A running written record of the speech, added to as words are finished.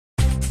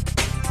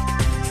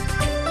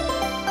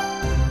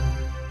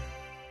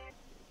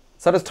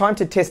So it is time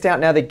to test out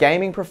now the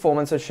gaming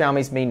performance of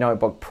Xiaomi's Mi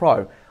Notebook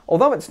Pro.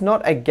 Although it's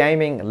not a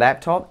gaming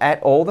laptop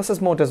at all, this is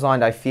more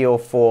designed, I feel,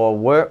 for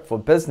work, for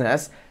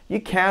business.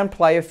 You can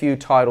play a few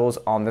titles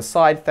on the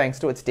side thanks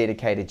to its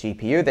dedicated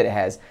GPU that it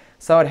has.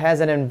 So it has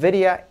an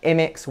NVIDIA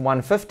MX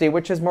 150,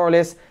 which is more or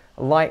less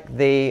like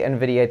the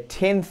NVIDIA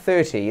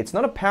 1030. It's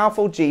not a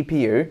powerful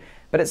GPU,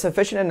 but it's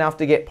sufficient enough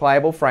to get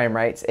playable frame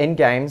rates in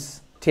games,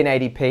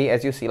 1080p,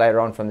 as you'll see later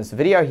on from this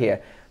video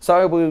here.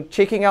 So we're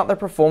checking out the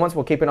performance,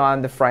 we'll keep an eye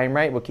on the frame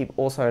rate, we'll keep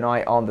also an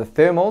eye on the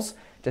thermals,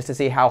 just to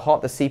see how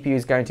hot the CPU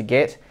is going to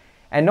get.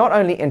 And not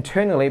only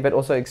internally, but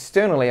also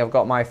externally, I've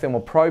got my thermal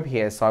probe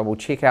here, so I will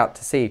check out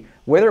to see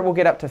whether it will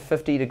get up to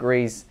 50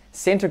 degrees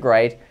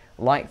centigrade,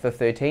 like the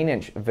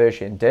 13-inch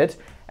version did.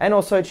 And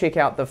also check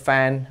out the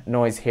fan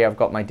noise here. I've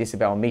got my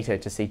decibel meter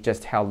to see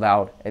just how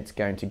loud it's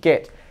going to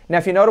get. Now,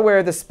 if you're not aware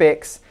of the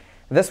specs,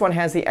 this one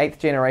has the 8th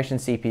generation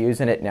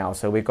CPUs in it now.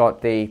 So we've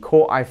got the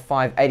Core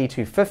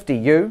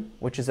i5-8250U,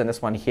 which is in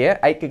this one here,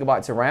 8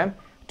 gigabytes of RAM,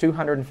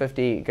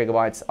 250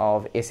 gigabytes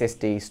of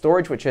SSD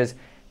storage, which is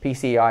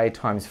PCI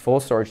times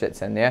 4 storage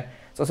that's in there.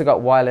 It's also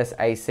got wireless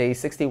AC,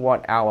 60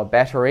 watt hour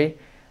battery.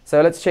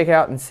 So let's check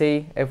out and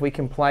see if we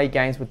can play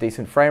games with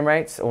decent frame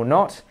rates or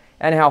not,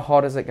 and how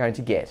hot is it going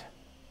to get.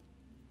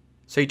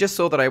 So you just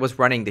saw that I was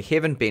running the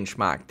Heaven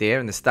benchmark there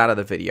in the start of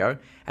the video,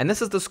 and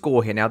this is the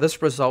score here. Now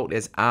this result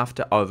is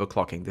after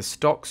overclocking. The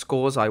stock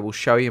scores I will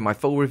show you in my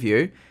full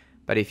review,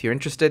 but if you're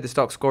interested, the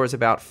stock score is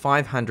about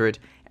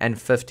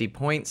 550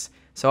 points.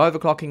 So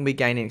overclocking, we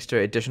gain an extra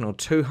additional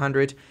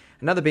 200.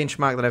 Another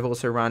benchmark that I've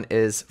also run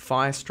is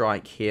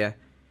Firestrike here,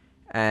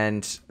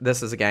 and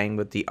this is again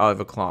with the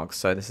overclock.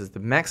 So this is the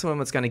maximum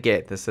it's going to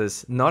get. This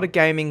is not a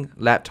gaming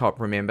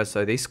laptop, remember,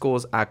 so these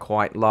scores are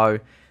quite low.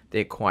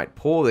 They're quite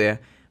poor there.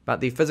 But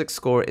the physics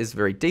score is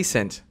very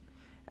decent.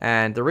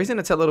 And the reason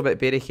it's a little bit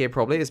better here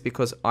probably is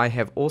because I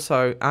have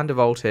also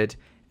undervolted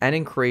and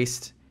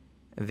increased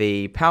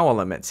the power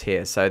limits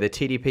here. So the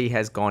TDP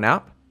has gone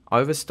up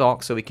over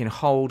stock, so we can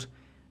hold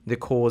the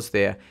cores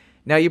there.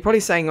 Now you're probably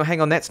saying, well, hang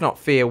on, that's not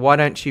fair. Why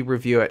don't you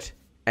review it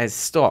as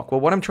stock?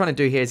 Well, what I'm trying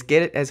to do here is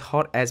get it as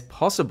hot as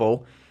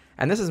possible.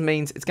 And this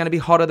means it's going to be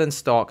hotter than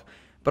stock.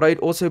 But I'd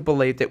also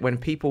believe that when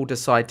people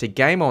decide to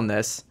game on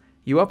this,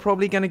 you are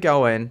probably going to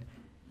go in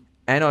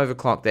and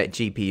overclock that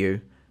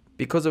GPU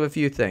because of a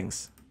few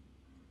things.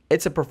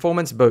 It's a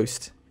performance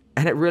boost,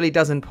 and it really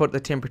doesn't put the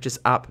temperatures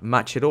up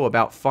much at all,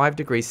 about 5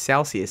 degrees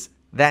Celsius.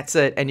 That's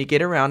it, and you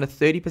get around a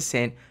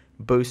 30%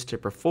 boost to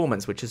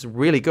performance, which is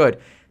really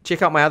good.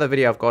 Check out my other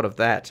video I've got of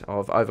that,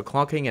 of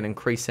overclocking and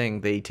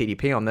increasing the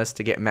TDP on this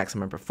to get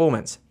maximum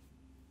performance.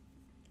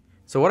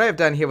 So what I've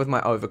done here with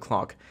my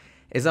overclock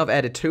is I've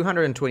added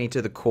 220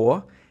 to the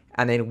core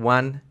and then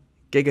 1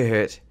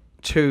 gigahertz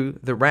to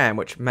the RAM,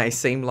 which may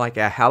seem like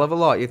a hell of a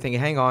lot. You're thinking,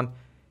 hang on,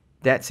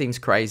 that seems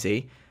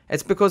crazy.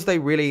 It's because they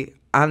really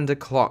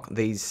underclock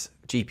these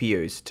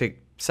GPUs to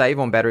save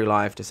on battery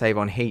life, to save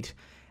on heat.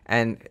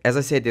 And as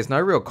I said, there's no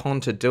real con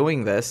to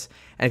doing this.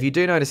 And if you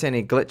do notice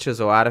any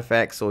glitches or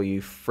artifacts, or you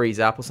freeze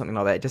up or something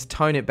like that, just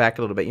tone it back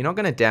a little bit. You're not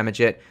going to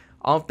damage it.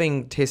 I've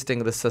been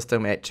testing the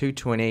system at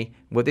 220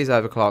 with these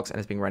overclocks, and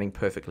it's been running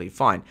perfectly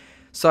fine.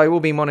 So we'll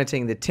be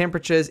monitoring the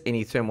temperatures,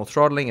 any thermal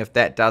throttling if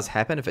that does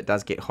happen, if it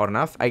does get hot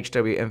enough.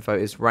 HW info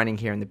is running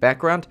here in the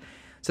background.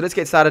 So let's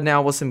get started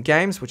now with some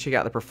games. We'll check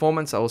out the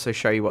performance. I'll also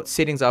show you what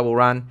settings I will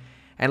run.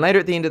 And later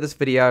at the end of this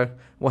video,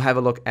 we'll have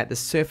a look at the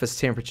surface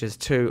temperatures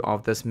too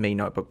of this Mi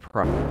Notebook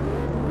Pro.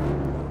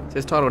 So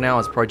this title now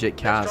is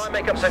Project Cars. Let's try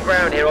and make up some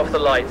ground here off the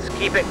lights.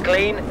 Keep it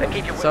clean and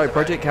keep your So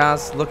Project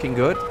Cars looking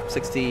good.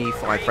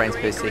 65 frames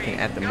per second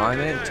at the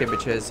moment.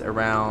 Temperatures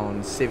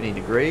around 70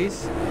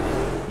 degrees.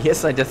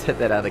 Yes, I just hit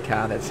that other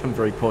car. That's some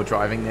very poor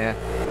driving there.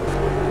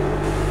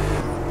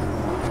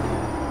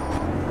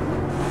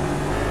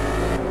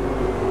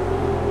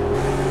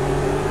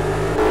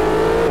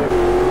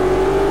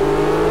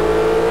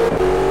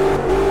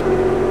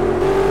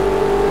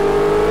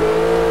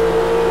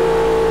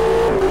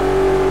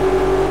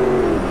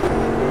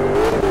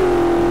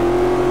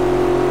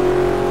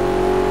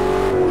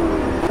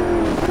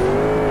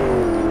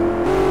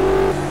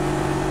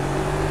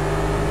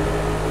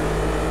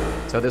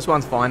 So this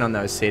one's fine on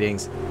those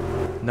settings,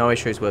 no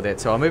issues with it.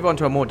 So I'll move on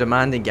to a more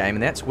demanding game,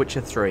 and that's Witcher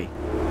 3.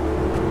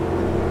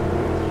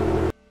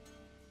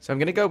 So I'm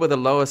going to go with the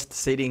lowest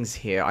settings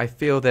here. I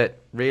feel that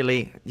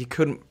really you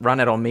couldn't run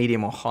it on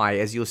medium or high,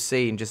 as you'll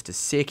see in just a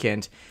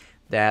second,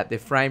 that the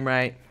frame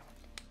rate,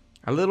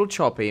 a little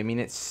choppy. I mean,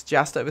 it's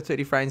just over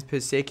 30 frames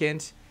per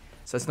second,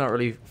 so it's not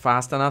really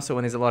fast enough. So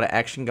when there's a lot of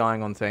action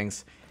going on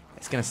things,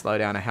 it's going to slow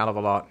down a hell of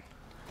a lot.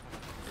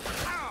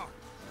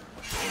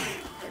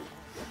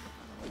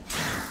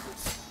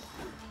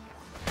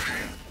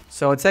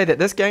 So I'd say that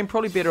this game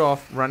probably better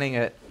off running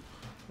at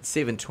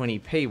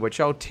 720p, which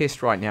I'll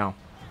test right now.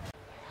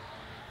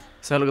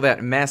 So look at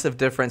that massive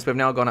difference. We've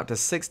now gone up to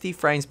 60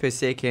 frames per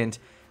second,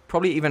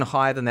 probably even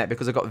higher than that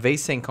because I've got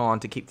VSync on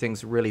to keep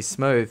things really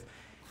smooth.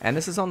 And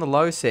this is on the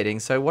low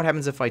setting, so what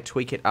happens if I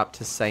tweak it up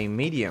to, say,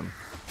 medium?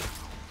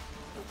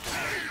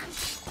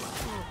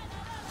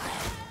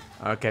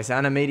 Okay, so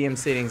under medium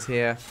settings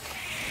here,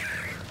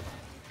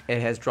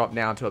 it has dropped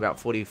down to about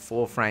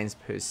 44 frames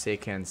per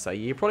second. So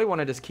you probably want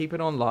to just keep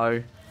it on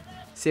low,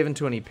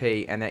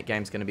 720p, and that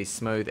game's going to be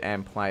smooth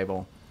and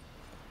playable.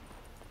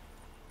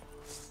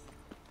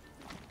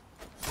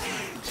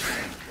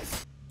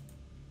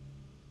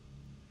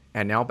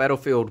 And now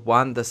Battlefield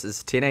 1, this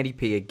is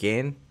 1080p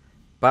again,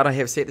 but I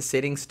have set the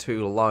settings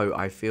to low.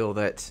 I feel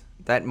that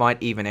that might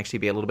even actually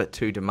be a little bit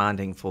too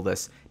demanding for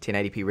this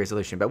 1080p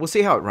resolution, but we'll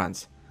see how it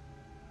runs.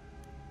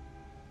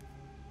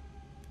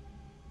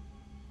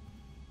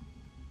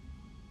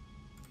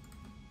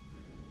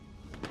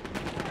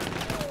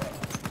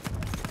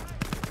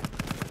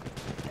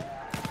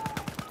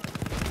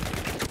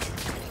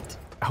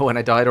 Oh, and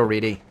I died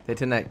already. That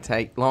didn't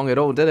take long at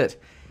all, did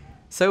it?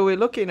 So we're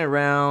looking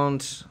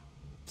around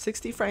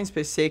 60 frames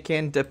per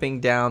second, dipping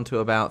down to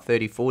about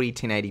 3040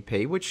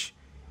 1080p, which,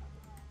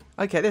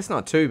 okay, that's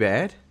not too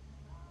bad.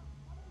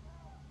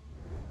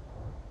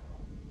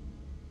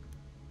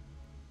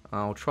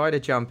 I'll try to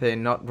jump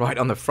in, not right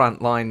on the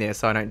front line there,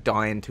 so I don't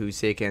die in 2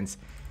 seconds.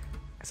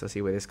 So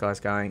see where this guy's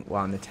going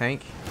while in the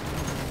tank.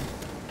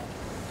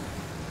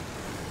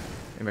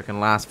 Maybe I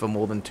can last for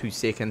more than 2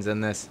 seconds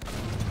in this.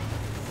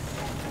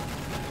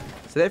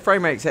 So that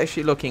frame rate is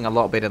actually looking a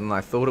lot better than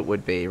I thought it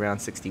would be, around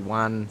 60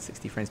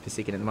 frames per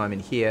second at the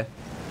moment here,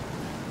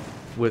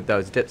 with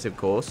those dips of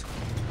course.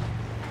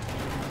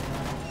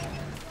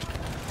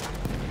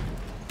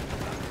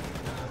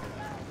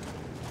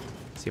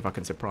 See if I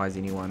can surprise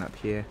anyone up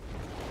here.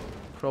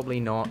 Probably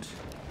not.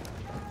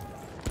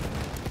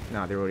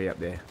 No, they're already up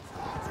there.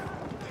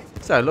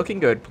 So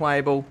looking good,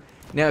 playable.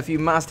 Now if you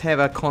must have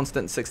a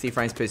constant 60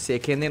 frames per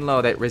second, then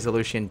lower that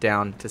resolution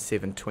down to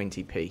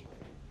 720p.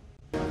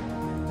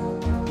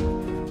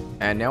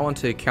 And now on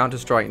to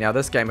Counter-Strike. Now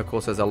this game of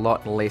course is a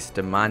lot less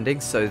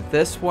demanding, so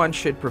this one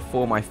should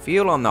perform, I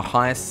feel, on the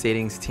highest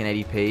settings,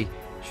 1080p.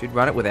 Should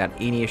run it without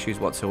any issues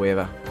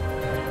whatsoever.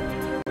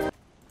 I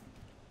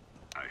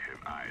have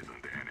eyes on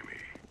the enemy.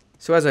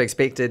 So as I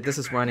expected, this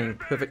is running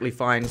perfectly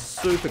fine,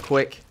 super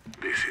quick,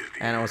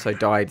 and I also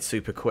died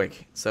super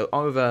quick. So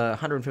over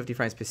 150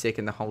 frames per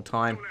second the whole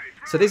time.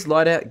 So these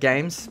lighter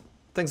games,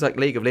 things like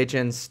League of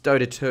Legends,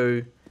 Dota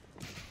 2,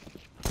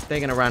 they're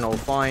going to run all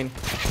fine.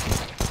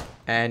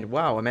 And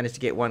wow, I managed to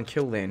get 1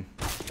 kill then.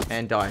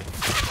 And die.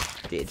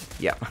 Dead.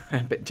 Yep.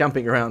 But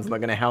jumping around is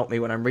not going to help me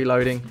when I'm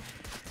reloading.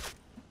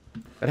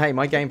 But hey,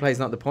 my gameplay is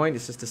not the point.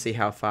 It's just to see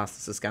how fast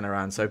this is going to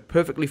run. So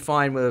perfectly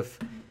fine with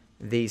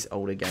these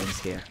older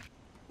games here.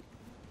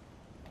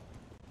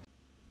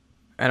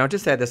 And I'll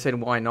just add this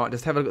in, why not?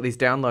 Just have a look at these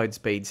download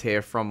speeds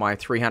here from my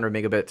 300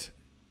 megabit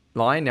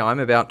line. Now I'm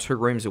about 2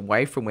 rooms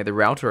away from where the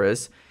router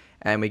is.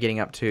 And we're getting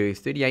up to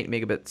 38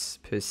 megabytes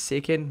per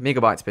second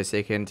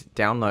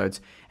downloads.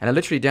 And I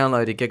literally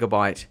downloaded a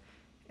gigabyte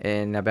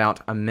in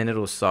about a minute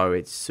or so.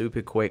 It's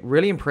super quick.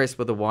 Really impressed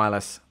with the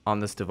wireless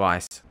on this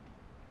device.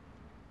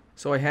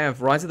 So I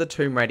have Rise of the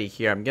Tomb Raider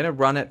here. I'm going to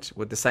run it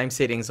with the same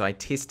settings I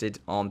tested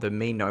on the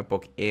Mi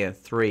Notebook Air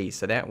 3.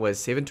 So that was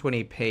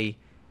 720p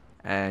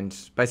and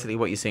basically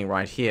what you're seeing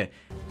right here.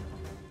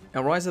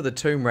 Now Rise of the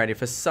Tomb Raider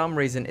for some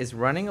reason is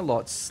running a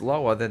lot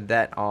slower than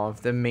that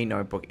of the Mi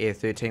Notebook Air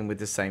 13 with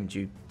the same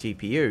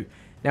GPU.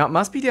 Now it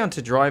must be down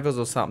to drivers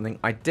or something.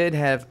 I did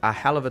have a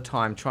hell of a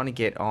time trying to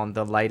get on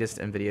the latest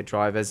NVIDIA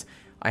drivers.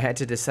 I had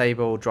to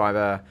disable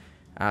driver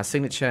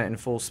signature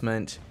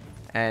enforcement,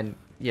 and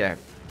yeah,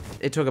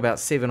 it took about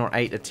 7 or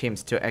 8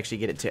 attempts to actually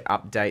get it to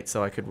update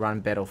so I could run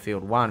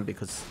Battlefield 1,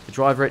 because the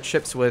driver it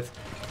ships with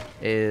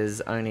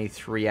is only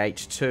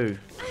 3H2.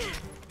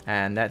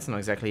 And that's not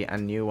exactly a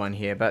new one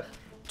here, but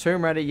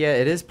Tomb Raider, yeah,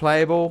 it is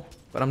playable,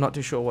 but I'm not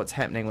too sure what's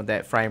happening with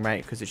that frame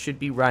rate, because it should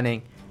be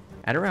running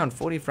at around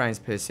 40 frames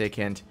per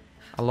second,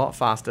 a lot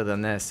faster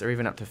than this, or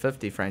even up to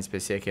 50 frames per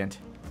second.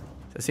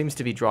 So it seems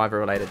to be driver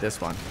related,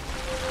 this one.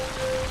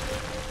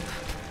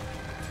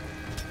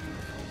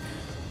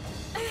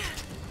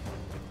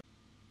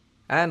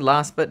 And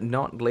last but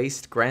not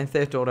least, Grand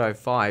Theft Auto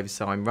 5.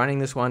 So I'm running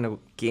this one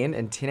again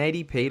in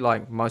 1080p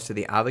like most of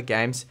the other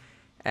games.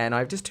 And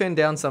I've just turned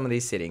down some of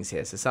these settings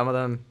here. So some of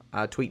them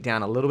are tweaked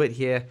down a little bit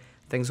here.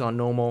 Things on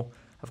normal.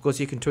 Of course,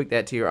 you can tweak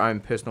that to your own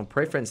personal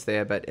preference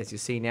there. But as you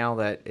see now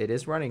that it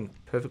is running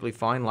perfectly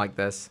fine like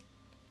this.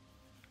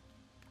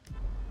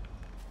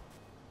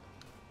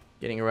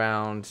 Getting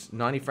around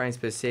 90 frames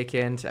per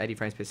second, 80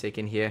 frames per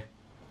second here.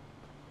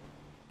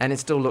 And it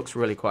still looks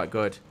really quite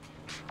good.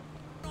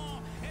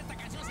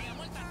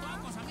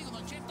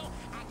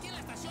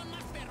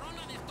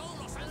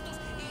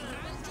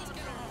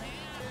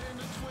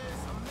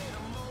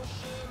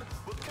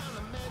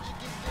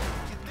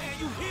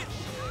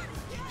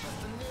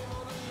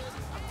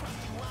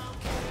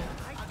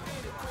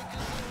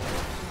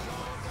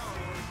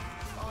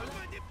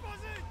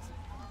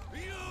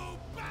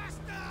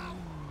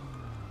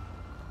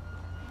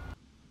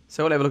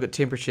 So we'll have a look at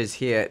temperatures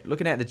here.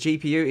 Looking at the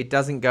GPU, it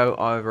doesn't go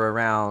over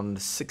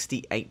around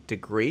 68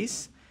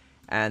 degrees.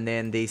 And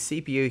then the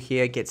CPU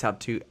here gets up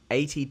to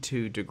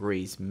 82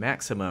 degrees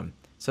maximum.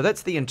 So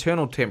that's the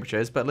internal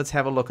temperatures, but let's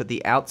have a look at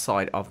the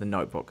outside of the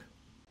notebook.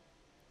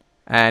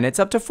 And it's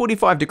up to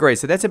 45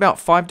 degrees, so that's about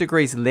 5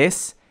 degrees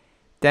less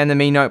than the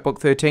Mi Notebook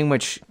 13,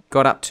 which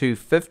got up to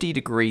 50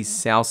 degrees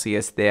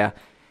Celsius there.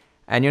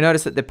 And you'll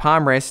notice that the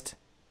palm rest,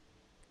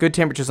 good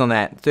temperatures on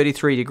that,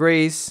 33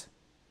 degrees,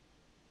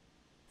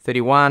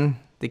 31.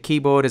 The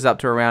keyboard is up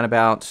to around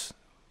about,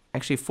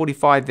 actually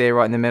 45 there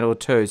right in the middle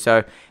too.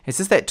 So it's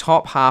just that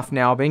top half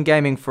now. I've been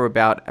gaming for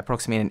about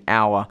approximately an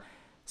hour.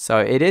 So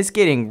it is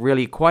getting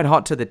really quite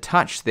hot to the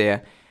touch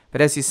there.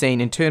 But as you've seen,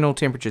 internal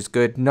temperature is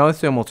good, no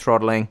thermal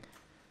throttling.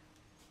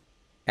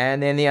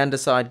 And then the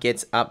underside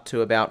gets up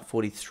to about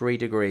 43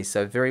 degrees,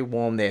 so very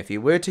warm there. If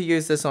you were to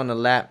use this on a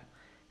lap,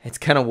 it's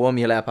going to warm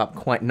your lap up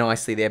quite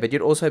nicely there, but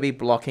you'd also be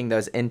blocking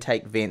those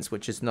intake vents,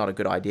 which is not a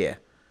good idea.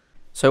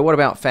 So what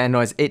about fan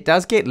noise? It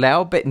does get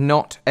loud, but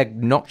not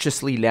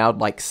obnoxiously loud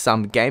like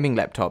some gaming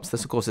laptops.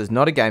 This, of course, is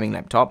not a gaming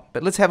laptop,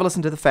 but let's have a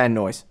listen to the fan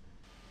noise.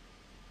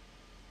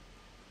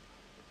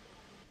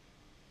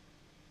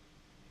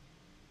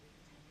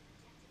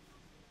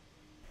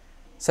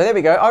 So there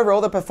we go.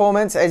 Overall, the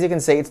performance, as you can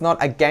see, it's not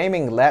a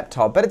gaming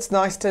laptop, but it's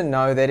nice to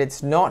know that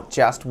it's not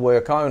just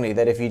work only,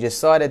 that if you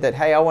decided that,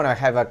 hey, I want to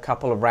have a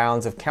couple of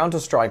rounds of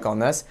Counter-Strike on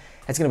this,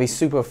 it's going to be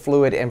super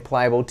fluid and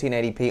playable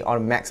 1080p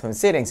on maximum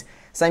settings.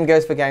 Same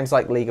goes for games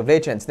like League of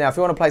Legends. Now, if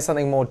you want to play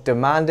something more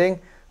demanding,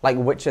 like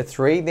Witcher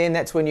 3, then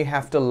that's when you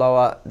have to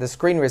lower the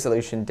screen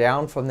resolution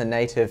down from the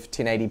native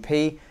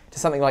 1080p to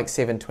something like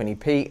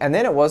 720p, and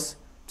then it was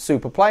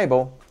super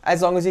playable,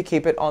 as long as you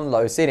keep it on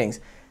low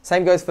settings.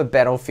 Same goes for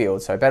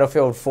Battlefield. So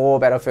Battlefield 4,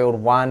 Battlefield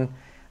 1,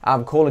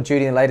 Call of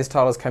Duty, the latest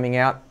titles coming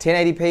out.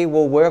 1080p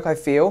will work, I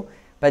feel,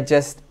 but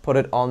just put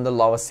it on the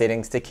lower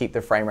settings to keep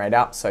the frame rate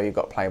up so you've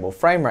got playable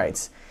frame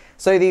rates.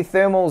 So the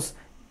thermals,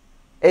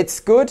 it's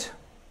good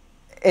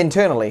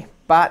internally,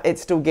 but it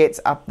still gets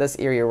up this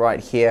area right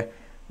here,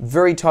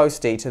 very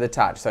toasty to the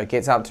touch. So it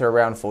gets up to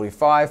around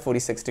 45,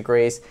 46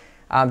 degrees,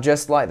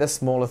 just like the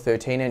smaller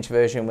 13-inch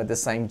version with the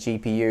same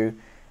GPU,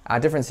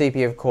 different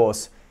CPU of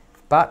course,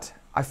 but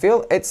I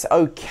feel it's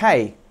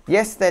okay.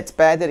 Yes, that's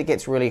bad that it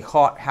gets really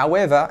hot.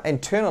 However,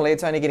 internally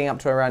it's only getting up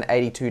to around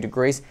 82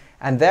 degrees,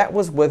 and that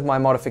was with my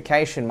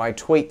modification, my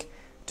tweak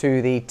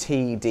to the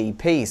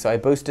TDP. So I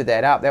boosted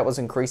that up. That was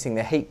increasing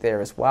the heat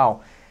there as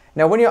well.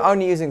 Now, when you're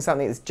only using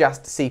something that's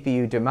just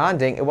CPU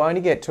demanding, it will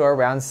only get to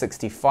around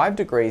 65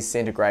 degrees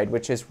centigrade,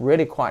 which is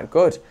really quite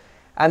good.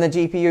 And the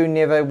GPU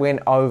never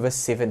went over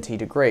 70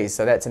 degrees,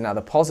 so that's another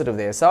positive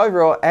there. So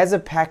overall, as a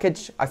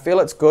package, I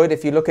feel it's good.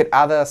 If you look at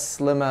other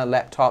slimmer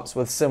laptops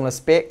with similar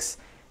specs,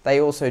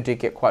 they also do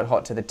get quite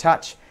hot to the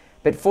touch.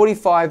 But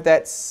 45,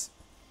 that's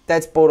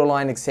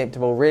borderline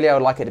acceptable. Really, I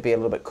would like it to be a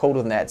little bit cooler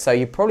than that. So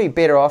you're probably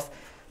better off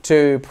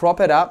to prop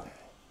it up,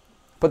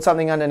 put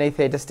something underneath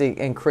there just to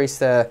increase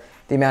the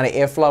amount of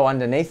airflow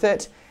underneath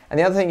it. And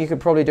the other thing you could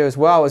probably do as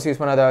well is use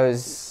one of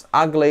those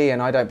ugly, and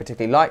I don't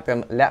particularly like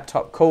them,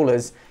 laptop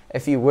coolers,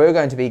 if you were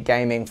going to be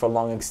gaming for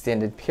long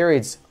extended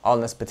periods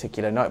on this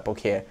particular notebook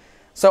here.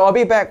 So I'll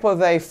be back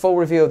with a full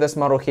review of this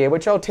model here,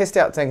 which I'll test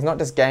out things, not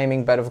just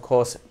gaming, but of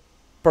course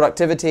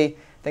productivity,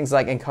 things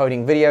like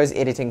encoding videos,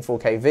 editing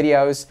 4K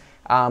videos,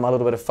 a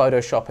little bit of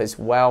Photoshop as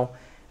well,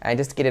 and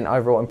just to get an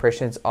overall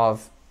impressions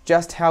of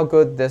just how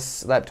good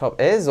this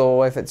laptop is,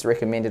 or if it's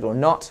recommended or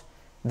not.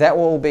 That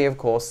will all be, of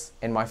course,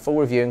 in my full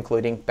review,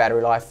 including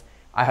battery life.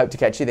 I hope to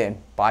catch you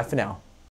then. Bye for now.